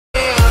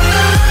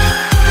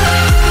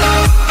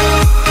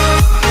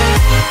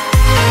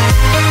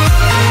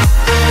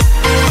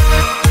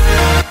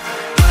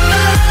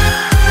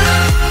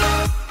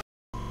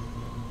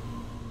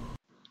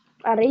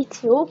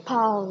Alrighty,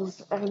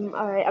 pals.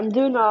 Alright, I'm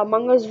doing a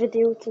Among Us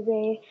video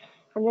today,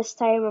 and this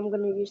time I'm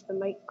gonna use the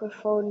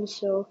microphone.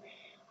 So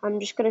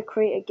I'm just gonna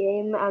create a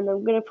game, and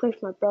I'm gonna play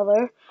with my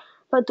brother.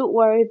 But don't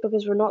worry,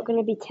 because we're not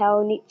gonna be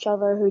telling each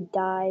other who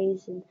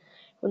dies, and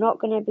we're not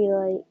gonna be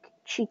like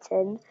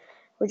cheating.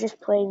 We're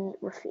just playing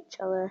with each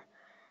other.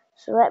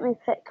 So let me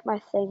pick my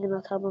thing, and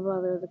I'll tell my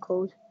brother the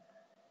code.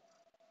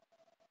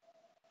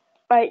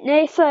 Right,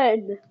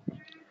 Nathan.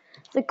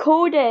 The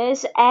code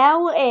is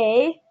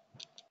LA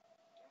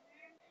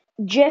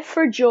J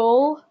for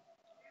Joel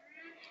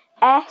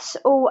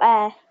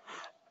SOF.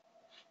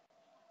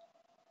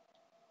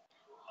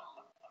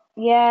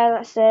 Yeah,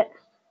 that's it.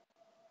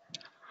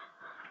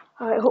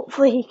 Alright,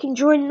 hopefully he can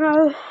join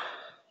now.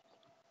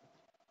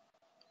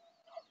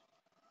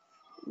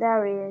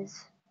 There he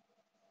is.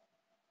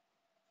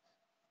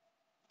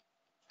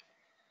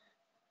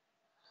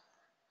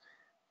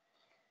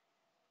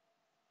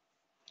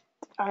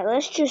 Alright,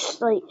 let's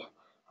just like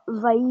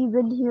vibe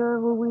in here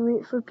while we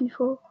wait for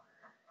people.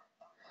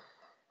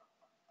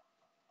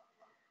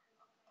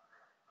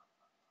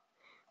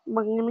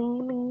 Don't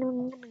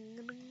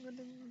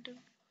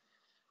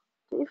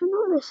even know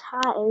what this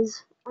hat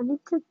is. I need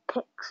to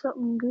pick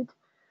something good.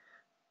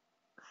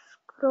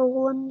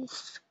 Scrolling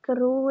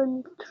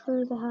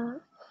through the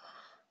hat.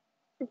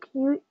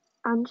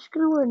 I'm just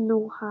gonna wear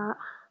no hat.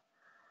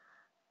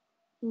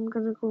 I'm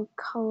gonna go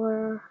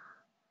color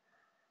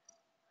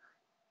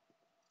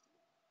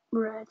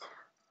red.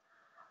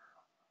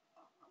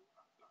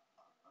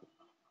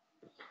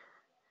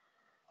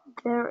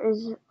 There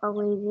is a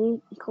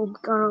lady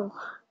called Girl.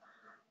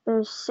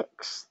 There's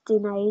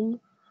 69.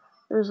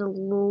 There's a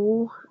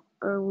Low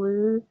or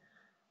Lou.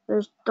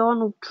 There's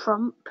Donald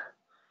Trump.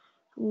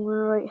 I'm gonna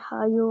write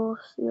hi, you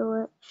lost the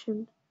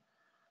election.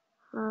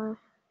 Hi,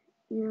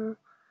 you're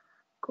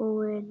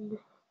going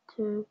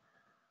to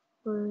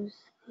lose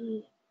the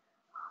election.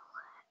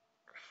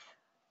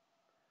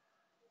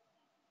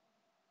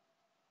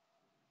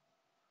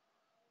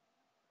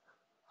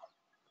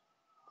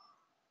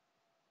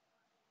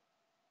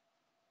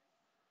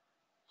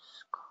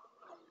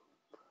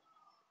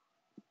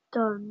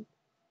 Done.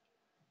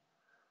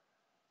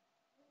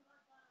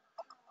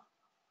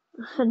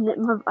 And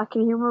I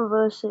can hear my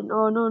voice saying,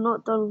 oh no,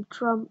 not Donald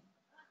Trump.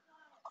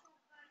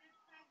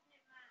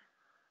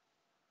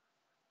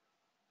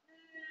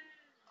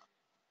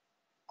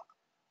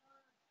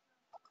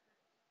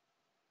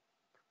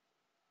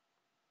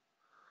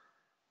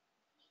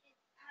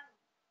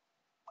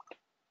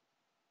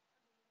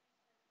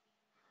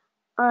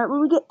 Alright,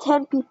 when we get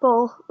 10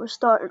 people, we're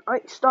starting.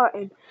 Alright,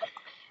 starting.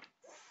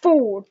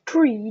 4,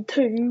 3,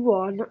 2,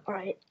 1.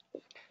 Alright.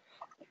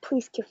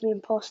 Please give me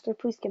imposter.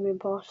 Please give me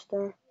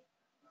imposter.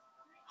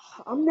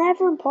 I'm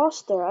never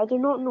imposter. I do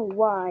not know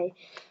why.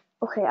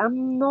 Okay,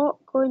 I'm not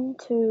going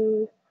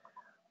to...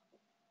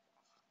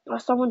 Oh,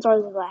 someone's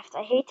already left.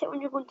 I hate it when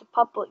you're going to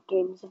public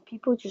games and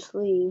people just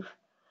leave.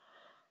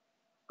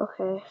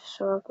 Okay,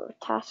 so I've got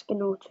a task in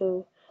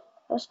O2.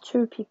 There's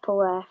 2 people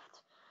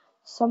left.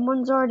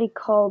 Someone's already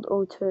called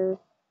O2.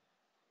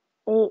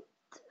 8,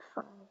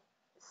 5,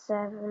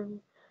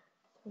 7,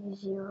 3,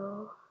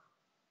 0.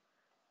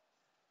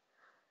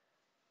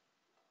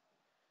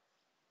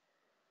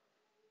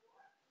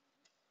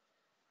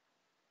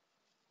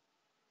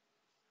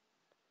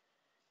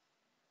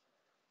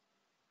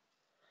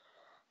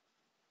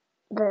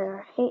 There,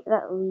 I hate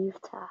that leave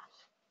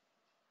task.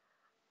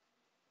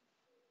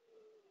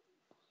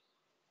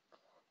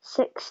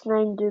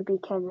 6-9 do be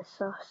kinda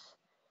sus.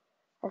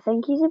 I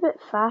think he's a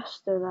bit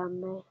faster than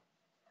me.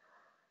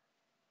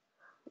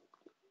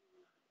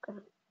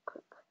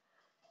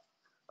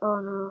 Oh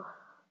no.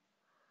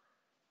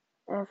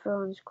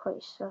 Everyone's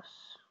quite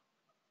sus.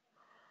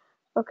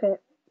 Okay.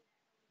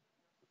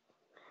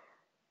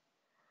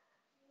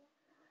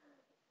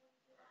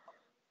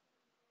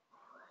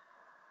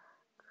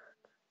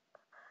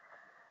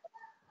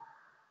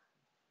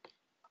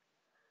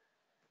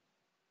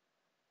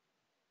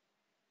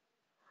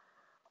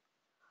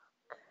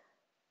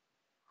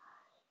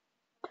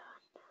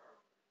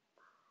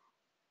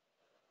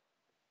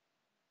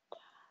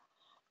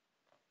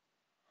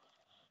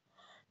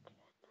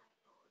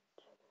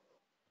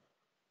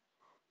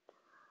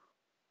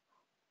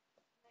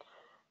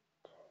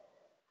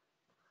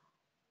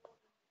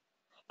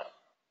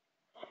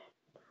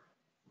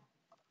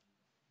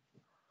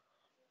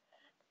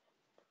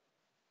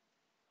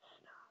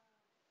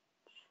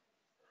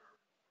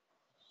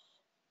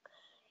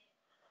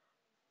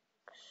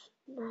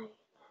 Nine.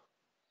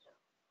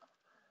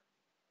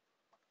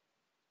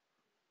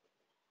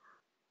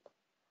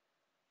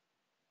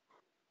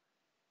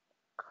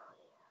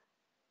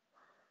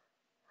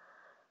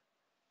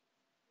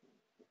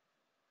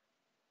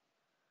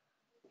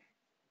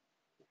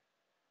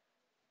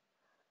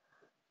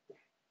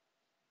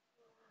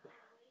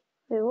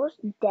 Wait, what's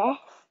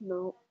Death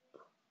Note?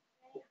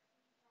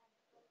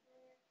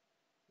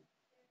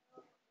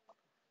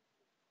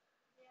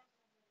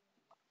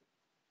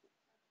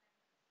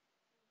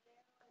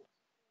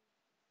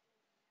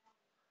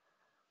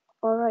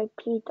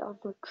 R.I.P.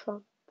 Donald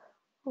Trump.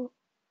 Oh,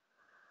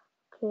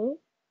 okay.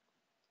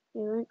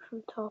 You went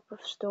from top of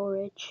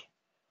storage.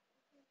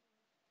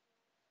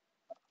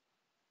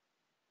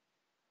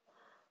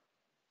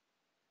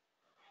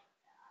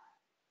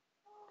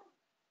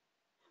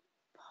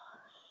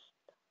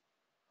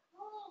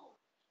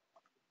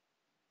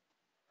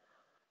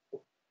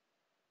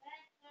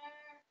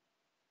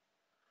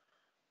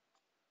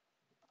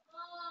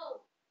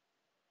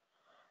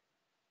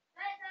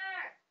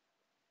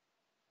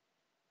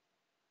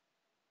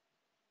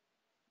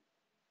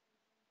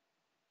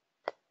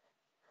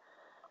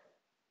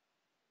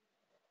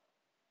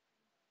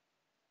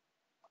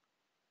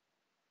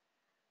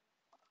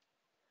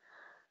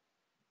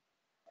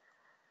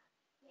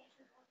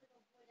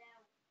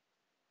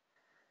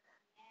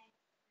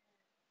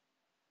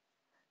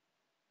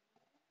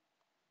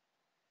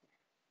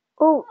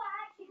 Oh,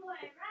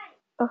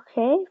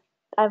 okay.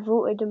 I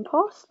voted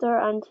imposter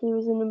and he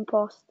was an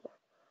imposter.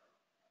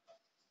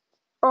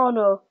 Oh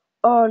no.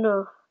 Oh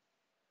no.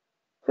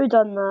 Who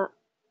done that?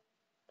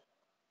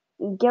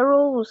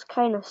 Geralt was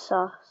kinda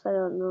sus, I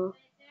don't know.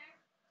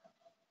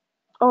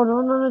 Oh no,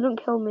 no, no,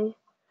 don't kill me.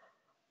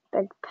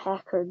 Big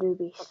pecker do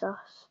be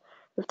sus.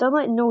 We've done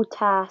like no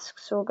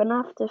tasks, so we're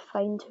gonna have to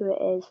find who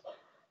it is.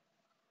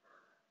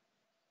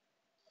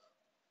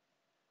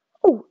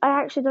 Oh,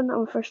 I actually done that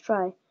on first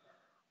try.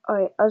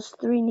 Alright, us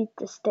three need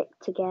to stick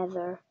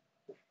together.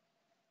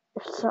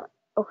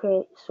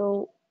 Okay,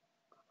 so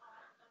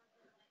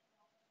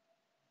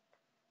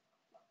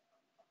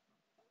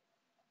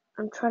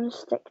I'm trying to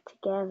stick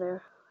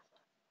together.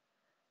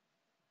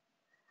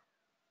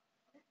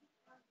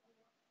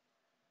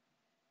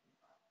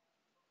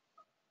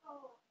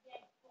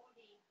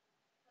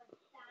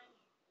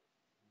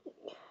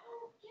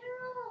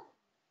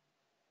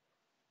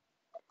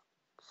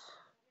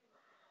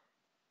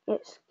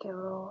 It's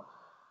Geralt.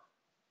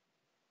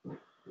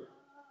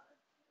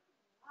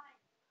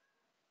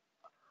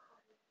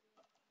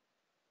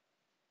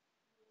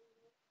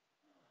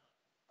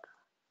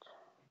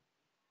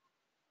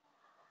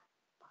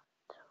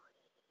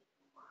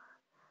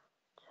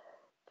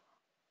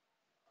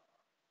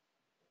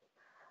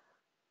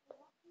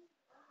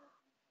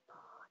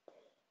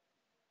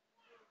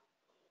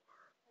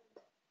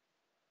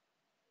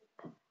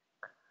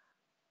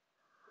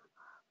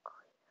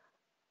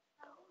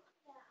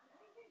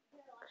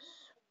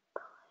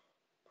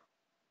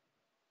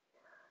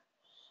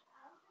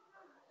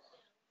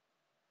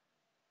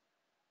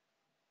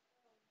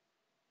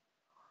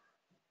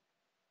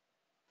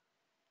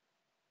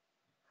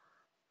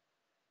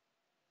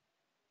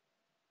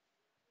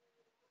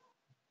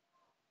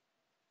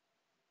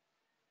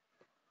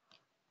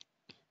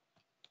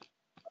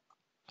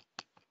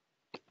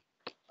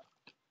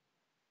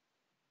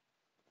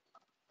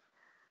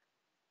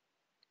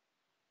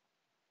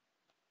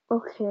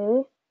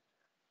 Okay,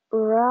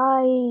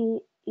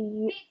 Ryuk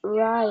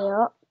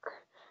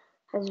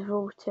has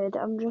voted.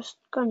 I'm just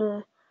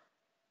gonna.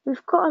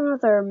 We've got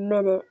another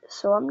minute,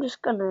 so I'm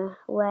just gonna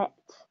let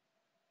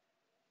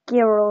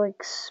Geralt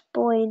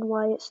explain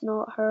why it's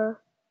not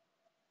her.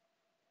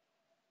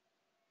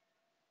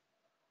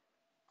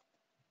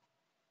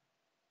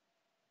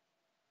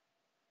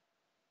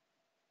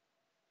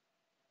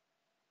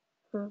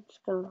 I'm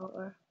just gonna vote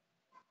her.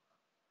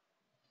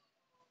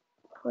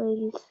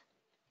 Please.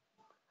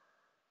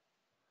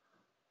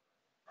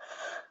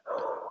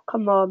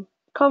 Come on.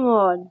 Come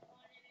on.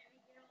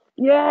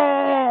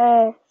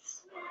 Yes!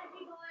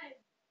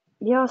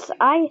 Yes,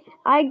 I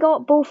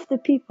got both the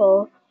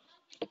people.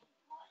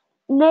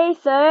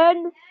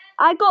 Nathan!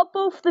 I got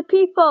both the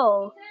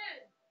people!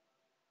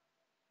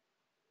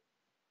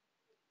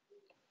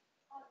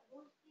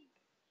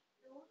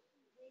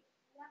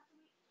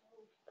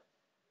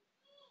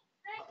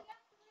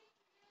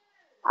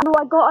 I know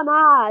I got an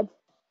ad.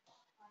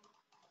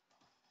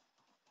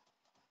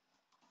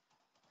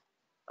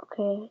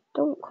 Okay,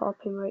 don't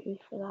copyright me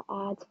for that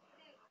ad.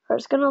 Or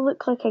it's gonna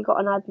look like I got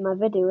an ad in my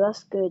video,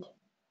 that's good.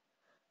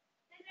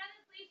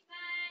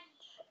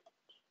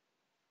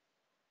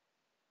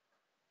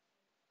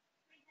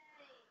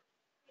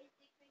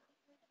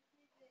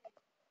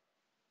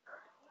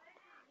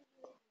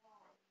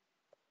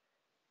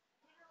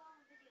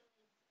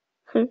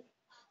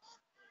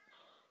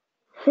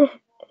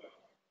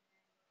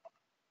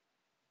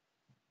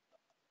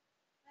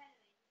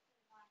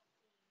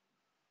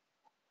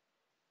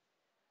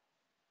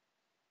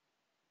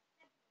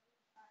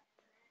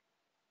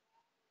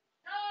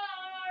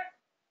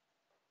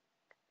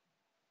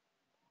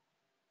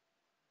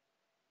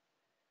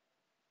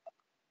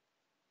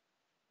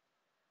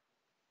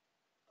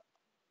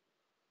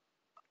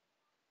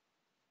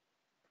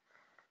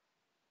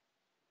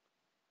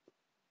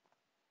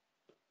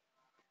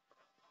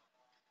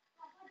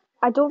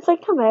 I don't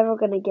think I'm ever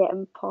gonna get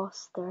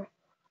imposter.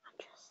 I'm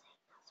just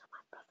saying that so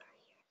my brother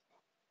hears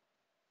it.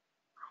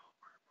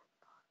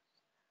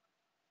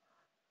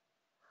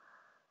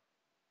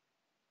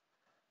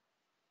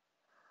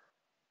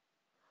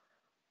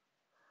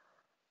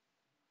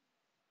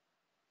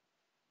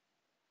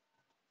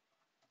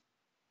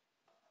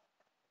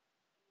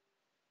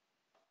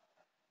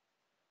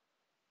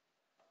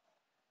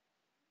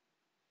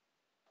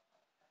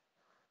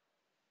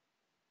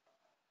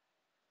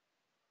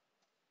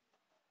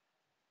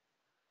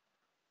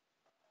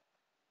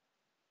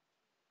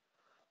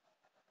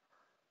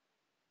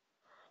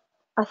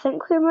 I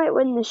think we might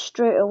win this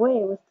straight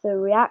away with the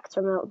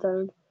reactor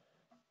meltdown.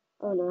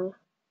 Oh no.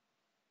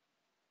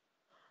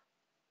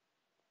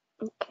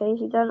 Okay,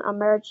 he done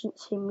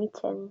emergency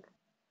meeting.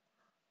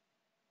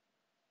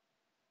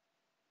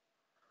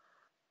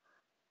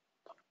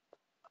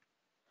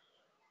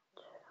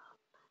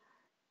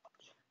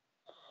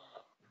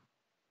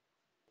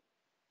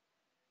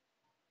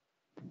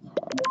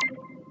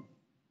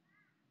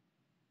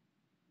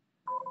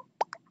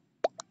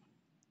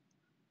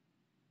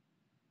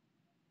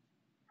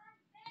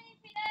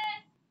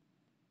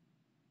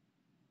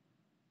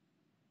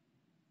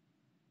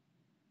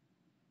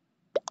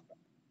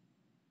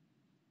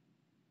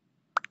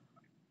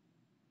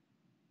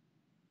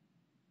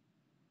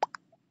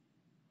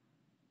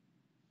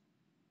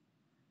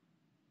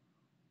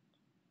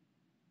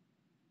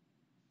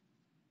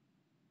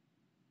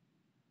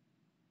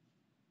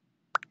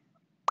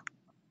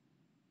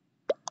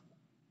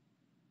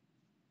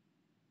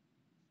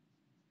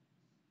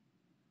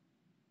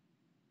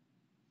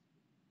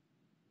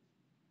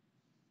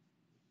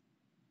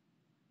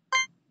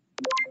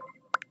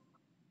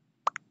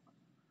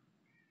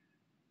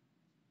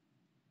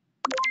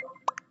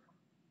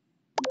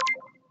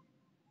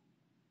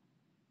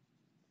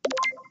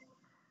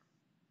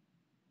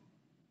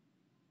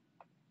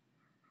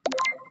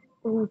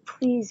 Oh,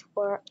 please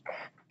work.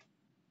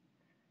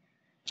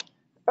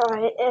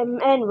 Alright,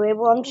 anyway,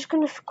 well, I'm just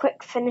gonna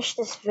quick finish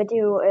this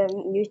video,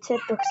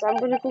 muted, because I'm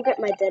gonna go get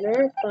my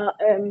dinner, but,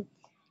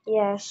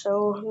 yeah,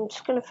 so I'm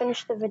just gonna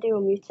finish the video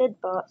muted,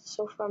 but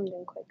so far I'm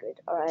doing quite good.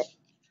 Alright.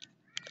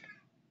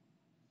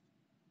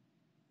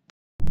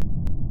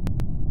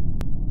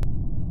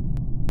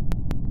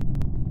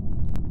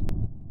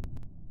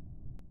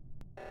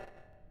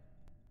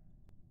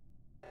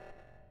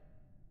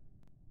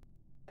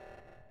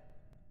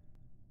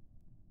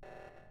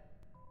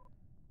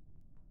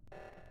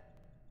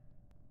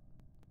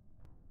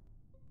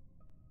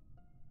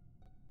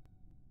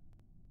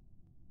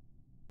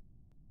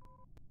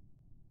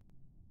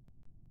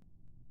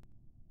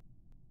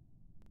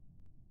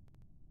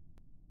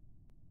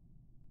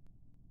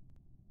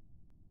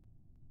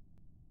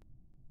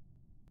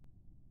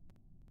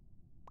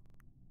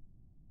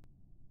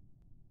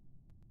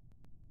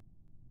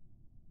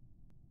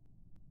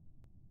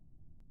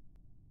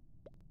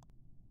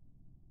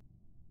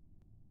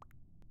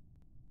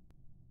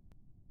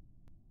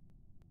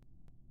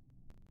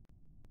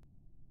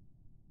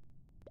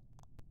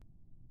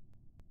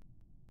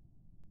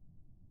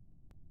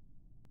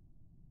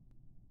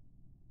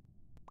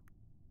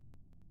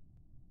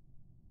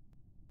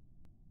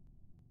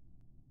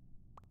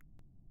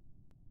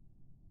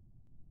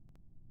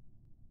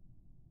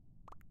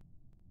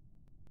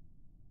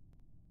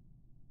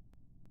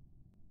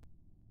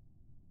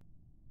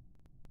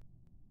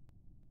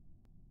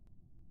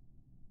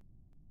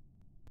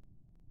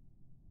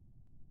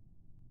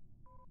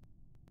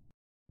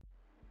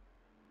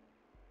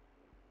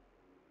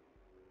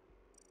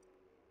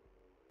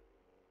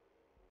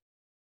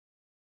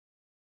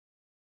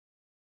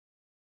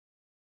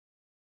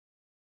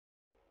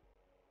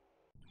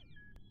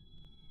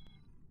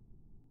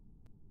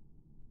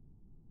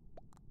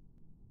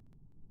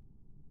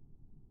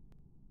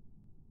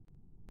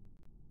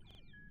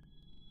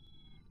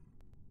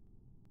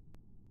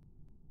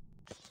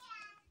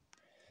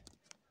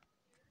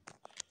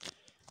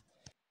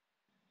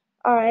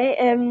 Alright,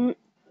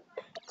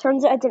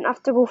 turns out I didn't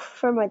have to go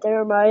for my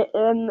dinner, my,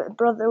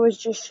 brother was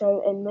just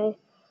shouting me.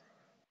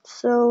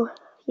 So,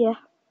 yeah.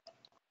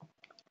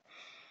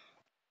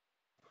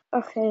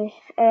 Okay,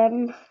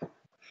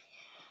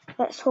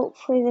 let's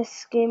hopefully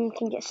this game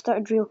can get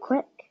started real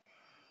quick.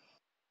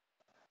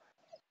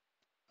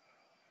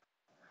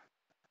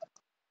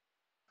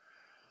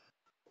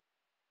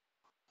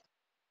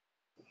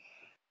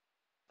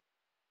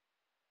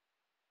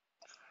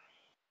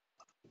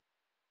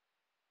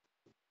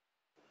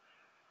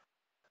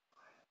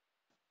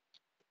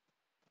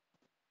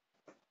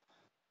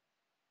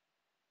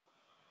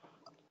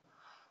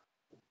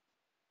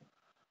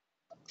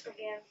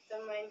 Okay,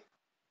 don't mind.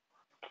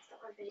 It's not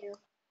my video.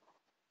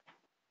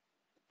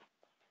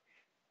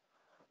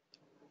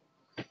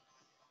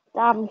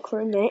 Damn,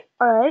 crewmate.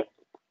 Alright.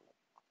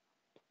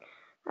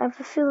 I have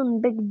a feeling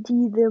Big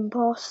D the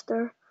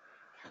imposter.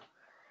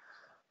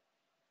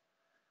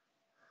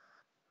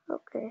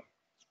 Okay.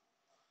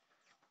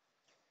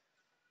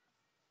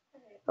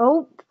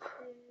 Oh.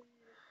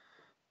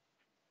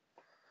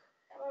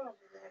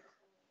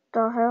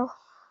 The hell?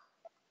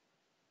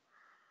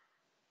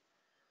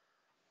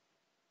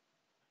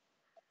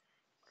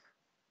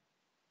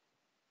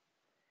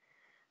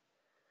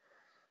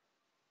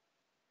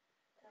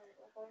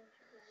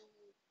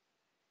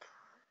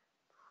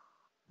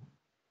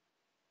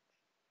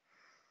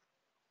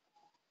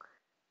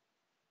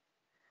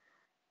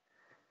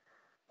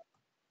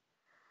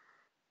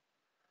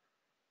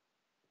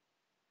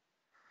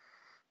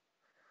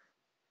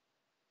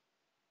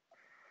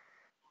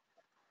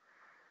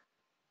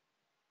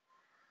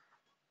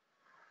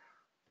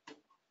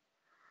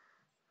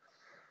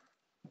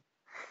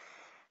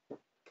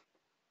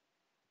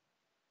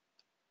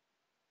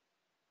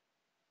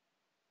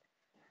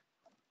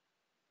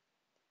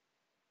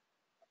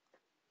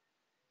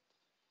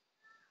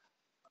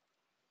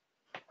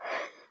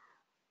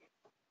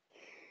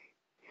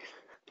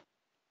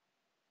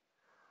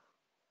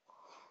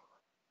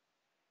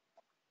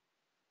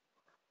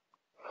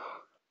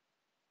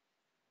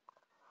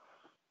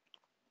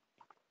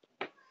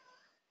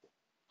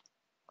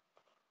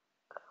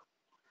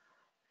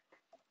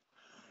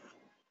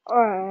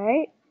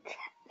 Alright.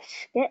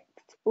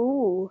 Skipped.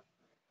 Ooh.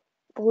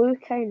 Blue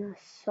kinda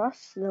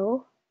sus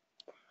though.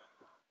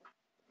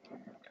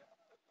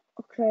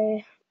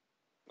 Okay.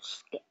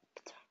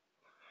 Skipped.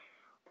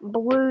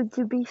 Blue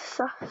to be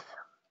sus.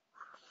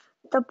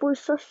 Double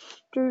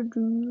sus.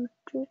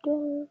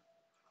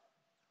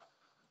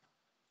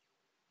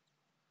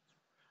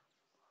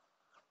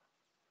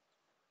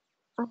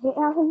 I hate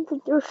having to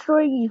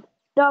destroy you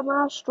dumb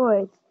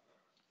asteroids.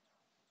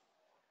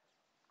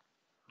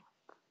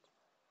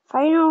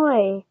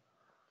 Finally.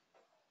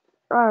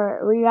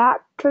 Alright,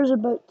 reactor's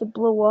about to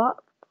blow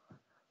up.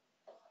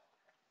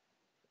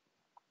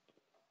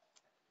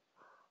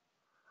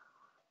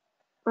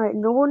 Alright,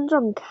 no one's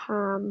on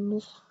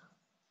cams.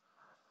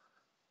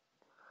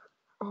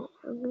 I'm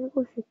gonna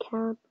go through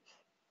cams.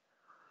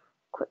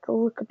 Quick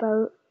look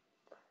about.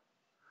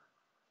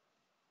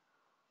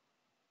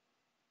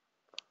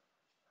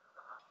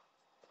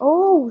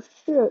 Oh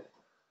shit.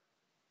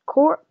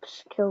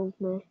 Corpse killed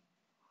me.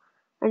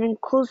 And then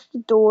closed the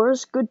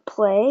doors. Good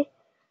play.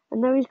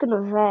 And now he's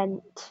gonna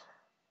vent.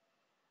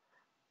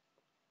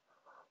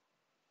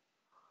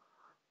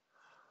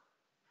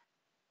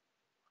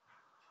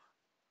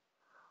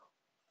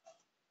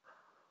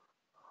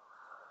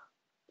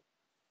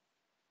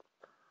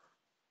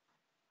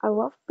 I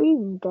love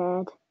being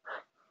dead.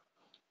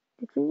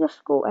 You can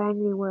just go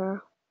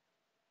anywhere.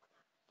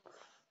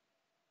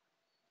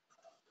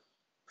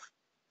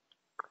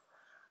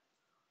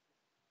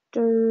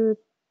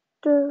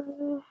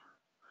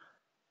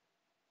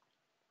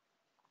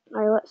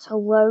 Alright, let's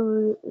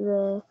allow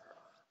the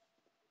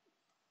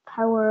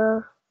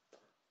power.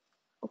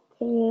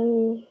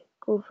 Okay,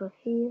 go over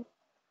here.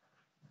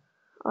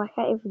 Oh, I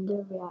can't even do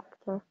a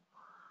reactor.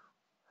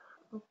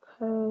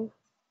 Okay.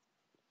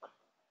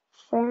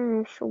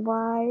 Finish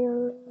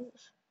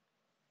wires.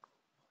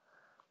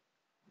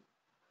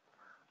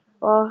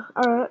 Oh,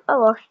 alright, I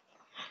lost.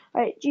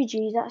 Alright,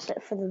 GG, that's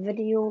it for the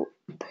video.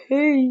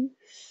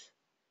 Peace.